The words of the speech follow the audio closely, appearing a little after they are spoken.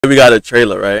We got a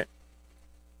trailer, right?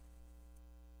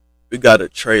 We got a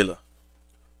trailer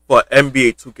for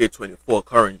NBA 2K24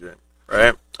 current gen,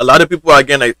 right? A lot of people are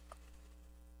getting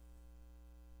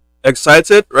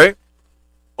excited, right?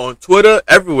 On Twitter,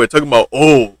 everywhere, talking about,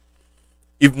 oh,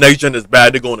 if next gen is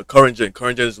bad, they're going to current gen.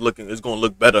 Current gen is it's going to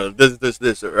look better.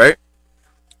 This, right?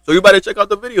 So you better check out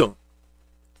the video.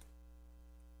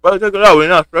 Better check it out. We're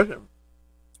not stressing.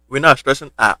 We're not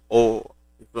stressing at all.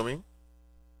 You feel me?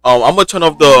 I'm gonna turn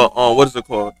off the what is it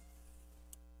called?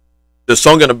 The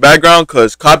song in the background,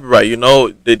 cause copyright. You know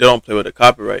they don't play with the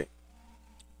copyright.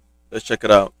 Let's check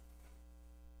it out.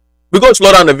 We're gonna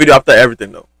slow down the video after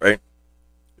everything, though, right?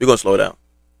 We're gonna slow down.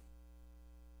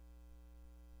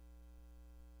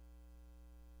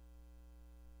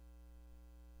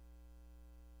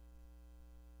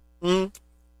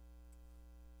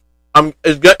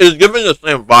 It's giving the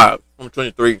same vibe from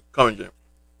 23 current gen.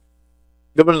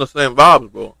 Giving the same vibes,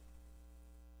 bro.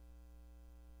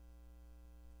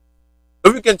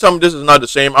 If you can tell me this is not the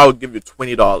same, I would give you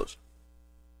 $20.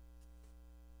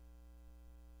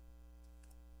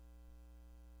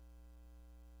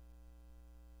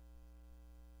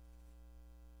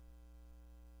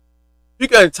 If you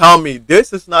can tell me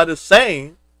this is not the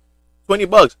same,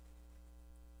 $20.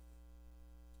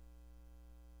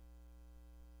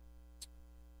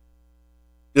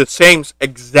 The same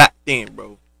exact thing,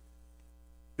 bro.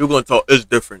 You're gonna talk. It's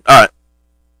different. All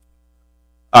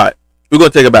right. We're gonna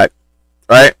take it back.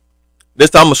 Right. This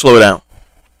time I'm gonna slow it down.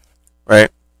 Right.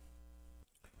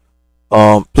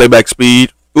 Playback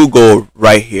speed. We'll go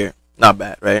right here. Not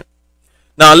bad, right?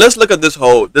 Now let's look at this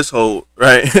whole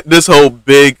right. This whole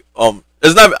big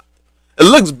It's not. It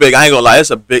looks big. I ain't gonna lie.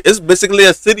 It's basically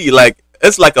a city. Like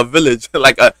it's like a village.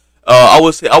 Like a. I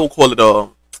would call it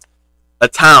a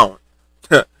town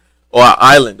or an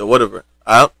island or whatever.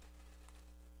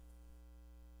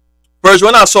 First,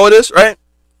 when I saw this, right,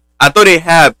 I thought they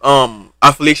had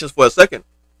affiliations for a second.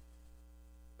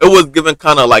 It was given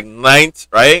kind of like Ninth,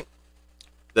 right?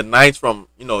 The Ninth from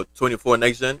 24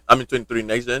 next gen. 23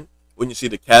 next gen. When you see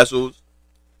the castles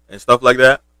and stuff like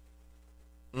that.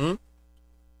 There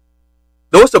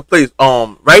was a place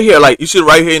right here, like you see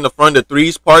right here in the front, the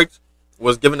Threes Parks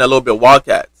was given a little bit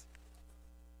Wildcats.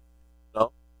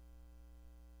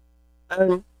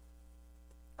 And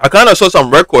I kind of saw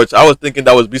some records. I was thinking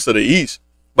that was Beast of the East,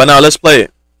 but now let's play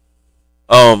it.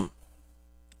 Now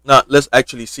let's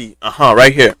actually see.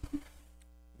 Right here.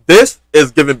 This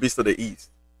is giving Beast of the East.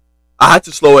 I had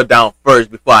to slow it down first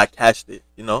before I catched it.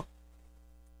 I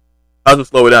had to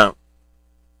slow it down.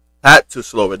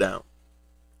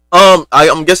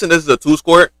 I'm guessing this is a two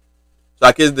score. So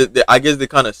I guess they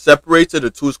kind of separated the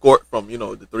two score from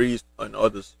the threes and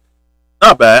others.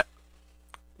 Not bad.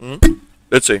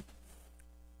 Let's see.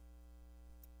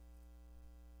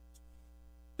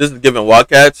 This is giving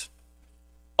Wildcats.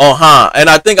 And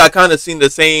I think I kind of seen the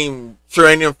same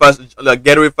training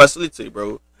getaway facility,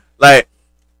 bro. Like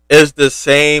it's the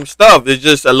same stuff. It's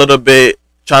just a little bit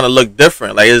trying to look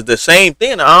different. Like it's the same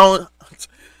thing. I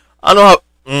don't know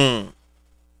how.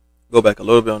 Go back a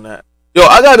little bit on that. Yo,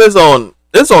 I got this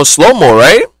on slow mo,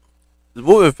 right? It's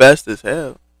moving fast as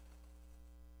hell.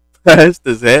 Fast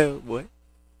as hell, boy.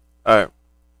 All right.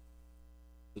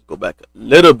 Let's go back a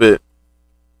little bit.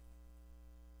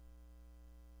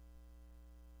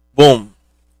 Boom.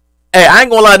 Hey, I ain't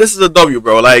gonna lie, this is a W,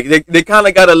 bro. Like they kind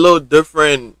of got a little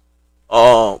different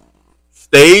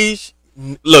stage.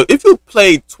 Look, if you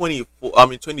play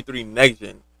 23 next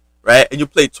gen, right, and you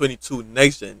play 22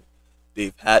 next gen,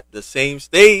 they've had the same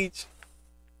stage.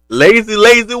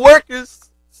 Lazy workers,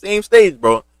 same stage,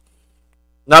 bro.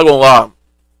 Not gonna lie,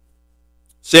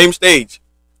 same stage.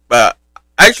 But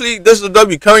actually, this is a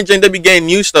W. Current gen, they be getting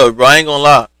new stuff, bro. I ain't gonna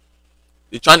lie.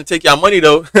 They're trying to take your money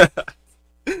though.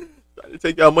 Trying to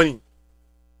take your money.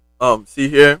 See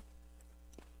here.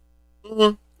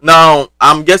 Now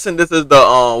I'm guessing this is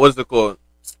the what is it called?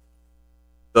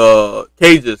 The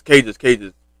cages.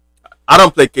 I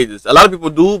don't play cages. A lot of people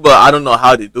do, but I don't know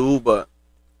how they do. But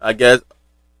I guess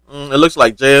it looks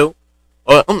like jail.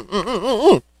 We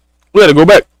gotta go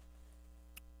back.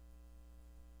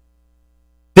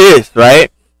 This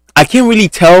right? I can't really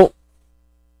tell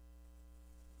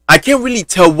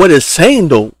what it's saying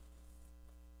though.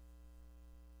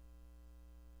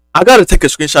 I gotta take a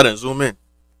screenshot and zoom in.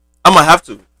 I'm gonna have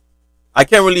to. I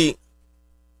can't really.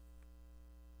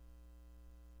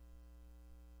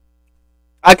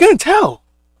 I can't tell.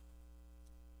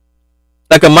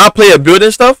 Like, am I player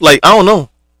building stuff? Like, I don't know.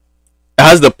 It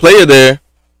has the player there,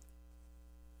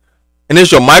 and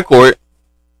it's your my court.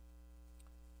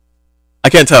 I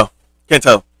can't tell.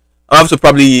 I have to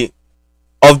probably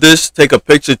of this, take a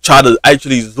picture, try to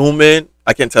actually zoom in.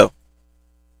 I can't tell.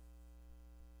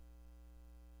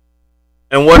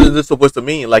 And what is this supposed to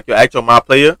mean? Like your actual my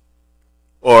player,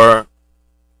 or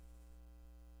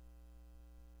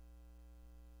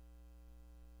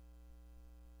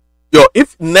yo?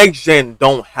 If next gen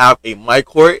don't have a my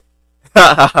court,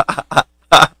 oh,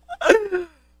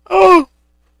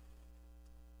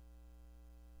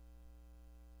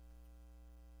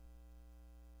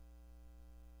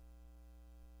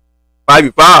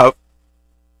 5v5.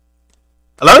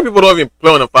 A lot of people don't even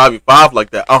play on a 5v5 like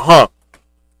that.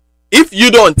 If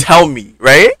you don't tell me,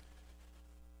 right?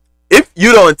 If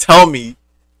you don't tell me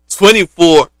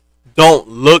 24 don't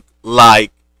look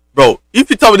like, bro, if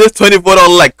you tell me this 24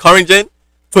 don't look like current gen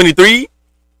 23,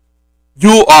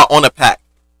 you are on a pack.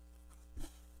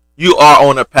 You are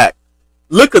on a pack.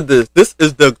 Look at this. This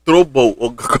is the throw boat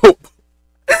or goat.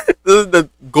 This is the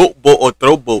goat boat or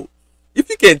throw boat. If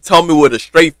you can tell me with a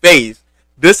straight face,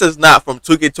 this is not from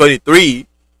 2K23,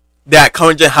 that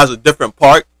current gen has a different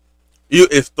part, you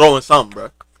is throwing something, bro.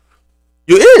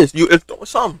 You is throwing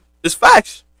something. It's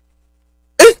facts.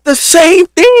 It's the same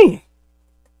thing.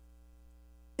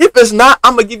 If it's not,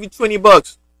 I'm gonna give you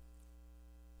 $20.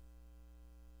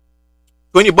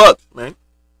 $20, man.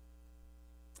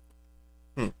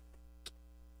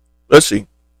 Let's see.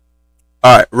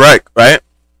 All right, right.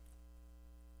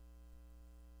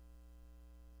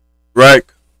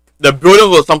 The building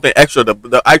was something extra.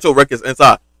 The actual wreck is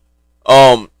inside.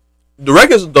 The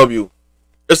wreck is a W.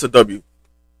 It's a W.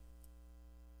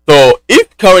 So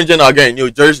if current gen are getting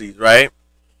new jerseys, right?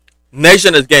 Next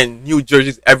gen is getting new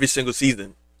jerseys every single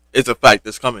season. It's a fact.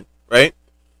 It's coming, right?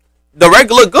 The wreck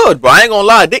look good, bro. I ain't gonna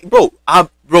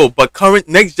lie, but current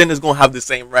next gen is gonna have the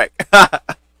same wreck.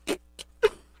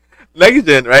 Next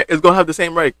gen, right? It's gonna have the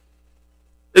same wreck.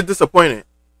 It's disappointing.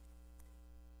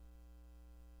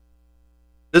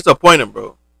 Disappointing,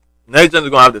 bro. Next gen is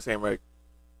gonna have the same wreck.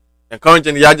 And current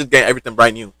gen, y'all just getting everything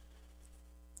brand new.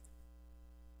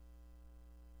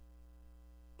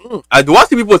 I do. I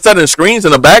see people setting screens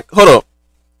in the back. Hold up.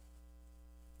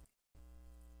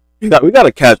 We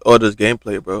gotta catch all this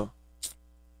gameplay, bro.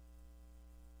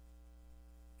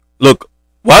 Look,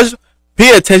 watch.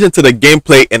 Pay attention to the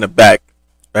gameplay in the back,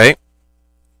 right?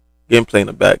 Gameplay in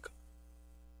the back.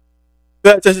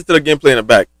 Pay attention to the gameplay in the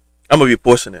back. I'm gonna be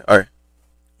posting it. All right.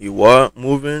 You are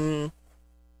moving.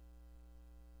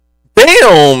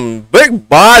 Damn, big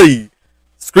body.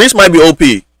 Screens might be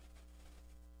OP.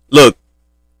 Look,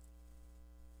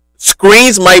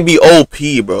 screens might be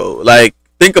OP, bro. Like,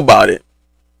 think about it.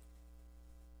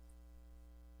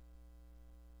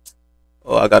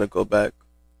 Oh, I gotta go back.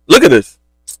 Look at this.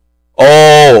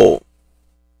 Oh,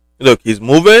 look, he's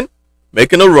moving,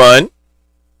 making a run.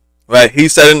 Right,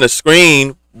 he's setting the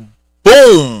screen.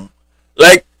 Boom.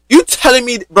 Like, you telling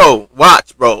me, bro?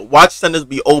 Watch centers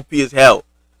be OP as hell.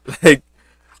 Like,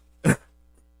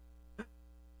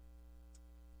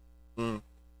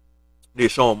 they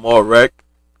showing more wreck.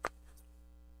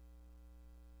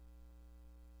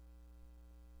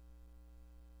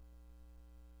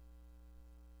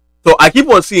 So I keep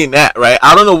on seeing that, right?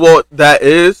 I don't know what that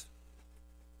is.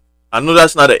 I know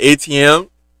that's not an ATM.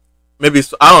 Maybe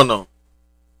it's, I don't know.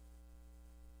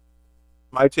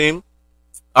 My team.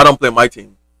 I don't play my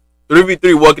team.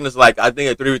 3v3 working is like, I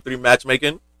think, a 3v3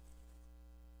 matchmaking.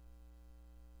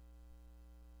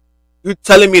 You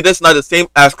telling me that's not the same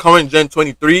as current gen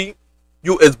 23?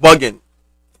 You is bugging.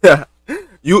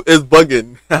 You is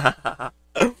bugging.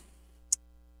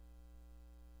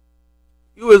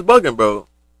 You is bugging, bro.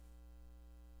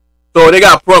 So they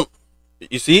got prompt.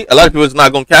 You see, a lot of people is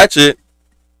not gonna catch it.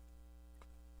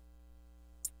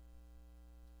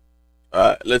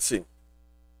 All right, let's see.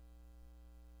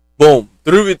 Boom.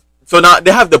 So now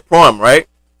they have the prom, right?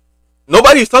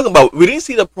 Nobody's talking about. We didn't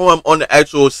see the prom on the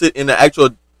actual in the actual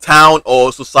town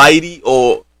or society,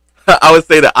 or I would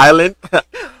say the island.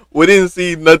 We didn't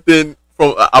see nothing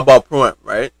from about prom,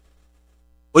 right?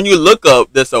 When you look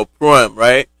up, there's a prom,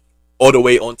 right, all the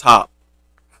way on top.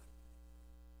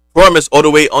 Prom is all the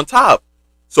way on top.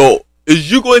 So is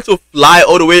you going to fly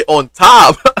all the way on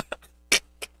top?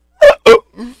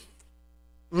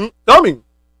 Tell me,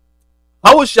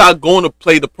 how is y'all going to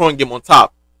play the prom game on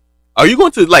top? Are you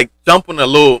going to like jump on a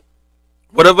little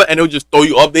whatever and it'll just throw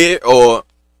you up there, or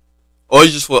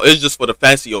it's just for the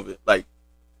fancy of it, like,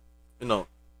 you know?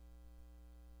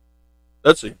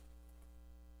 Let's see.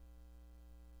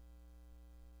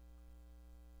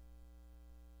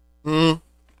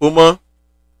 Puma.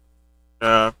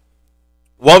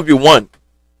 1v1.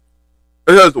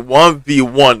 It says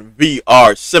 1v1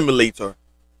 VR simulator,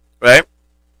 right?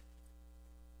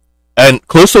 And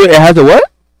close to it has a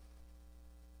what?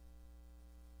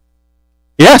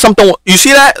 Yeah, something. You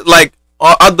see that? Like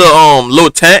at the little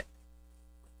tent.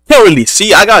 Can't really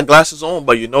see. I got glasses on,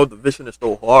 but you know the vision is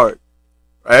so hard,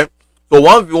 right? So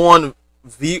 1v1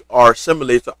 VR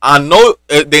simulator. I know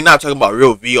they're not talking about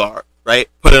real VR, right?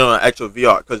 Put it on an actual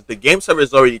VR because the game server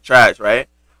is already trash, right?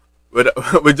 With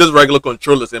with just regular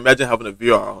controllers. Imagine having a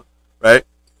VR on, right?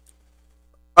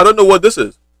 I don't know what this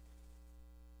is.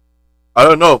 I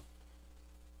don't know.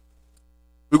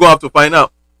 We're gonna have to find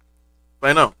out.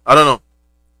 Find out. I don't know.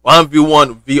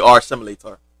 1v1 VR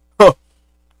simulator.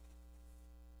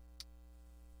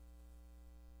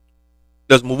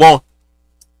 Let's move on.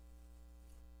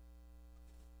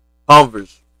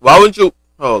 Converse. Why wouldn't you?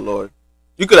 Oh Lord,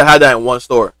 you could have had that in one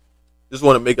store. Just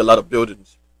want to make a lot of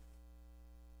buildings.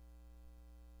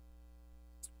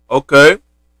 Okay.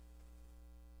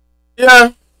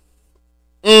 Yeah.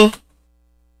 Mm.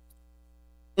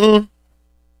 Mm.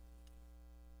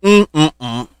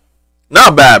 Mm.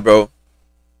 Not bad, bro.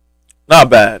 Not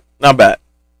bad. Not bad.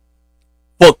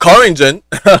 For car engine,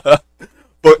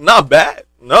 but not bad.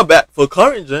 Not bad for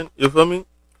car engine. You feel me?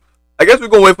 I guess we're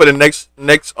gonna wait for the next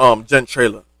gen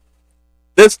trailer.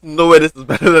 There's no way this is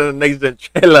better than the next gen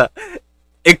trailer.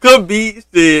 It could be.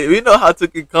 See, we know how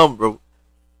it can come, bro.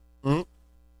 Hmm.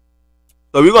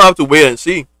 So we're gonna have to wait and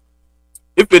see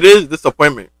if it is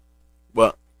disappointment.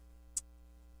 But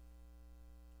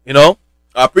you know,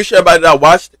 I appreciate everybody that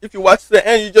watched. If you watched to the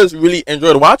end, you just really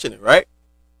enjoyed watching it, right?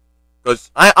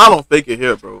 Because I don't fake it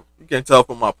here, bro. You can tell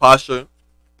from my posture,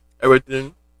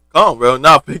 everything. Come on, bro.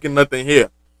 Not faking nothing here.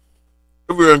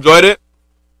 If you enjoyed it,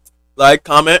 like,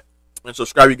 comment, and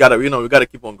subscribe. We gotta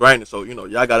keep on grinding. So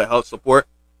y'all gotta help support.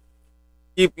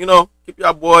 Keep your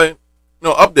boy,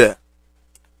 up there.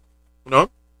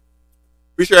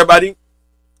 Appreciate everybody.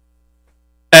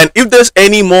 And if there's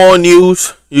any more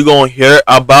news you're gonna hear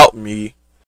about me,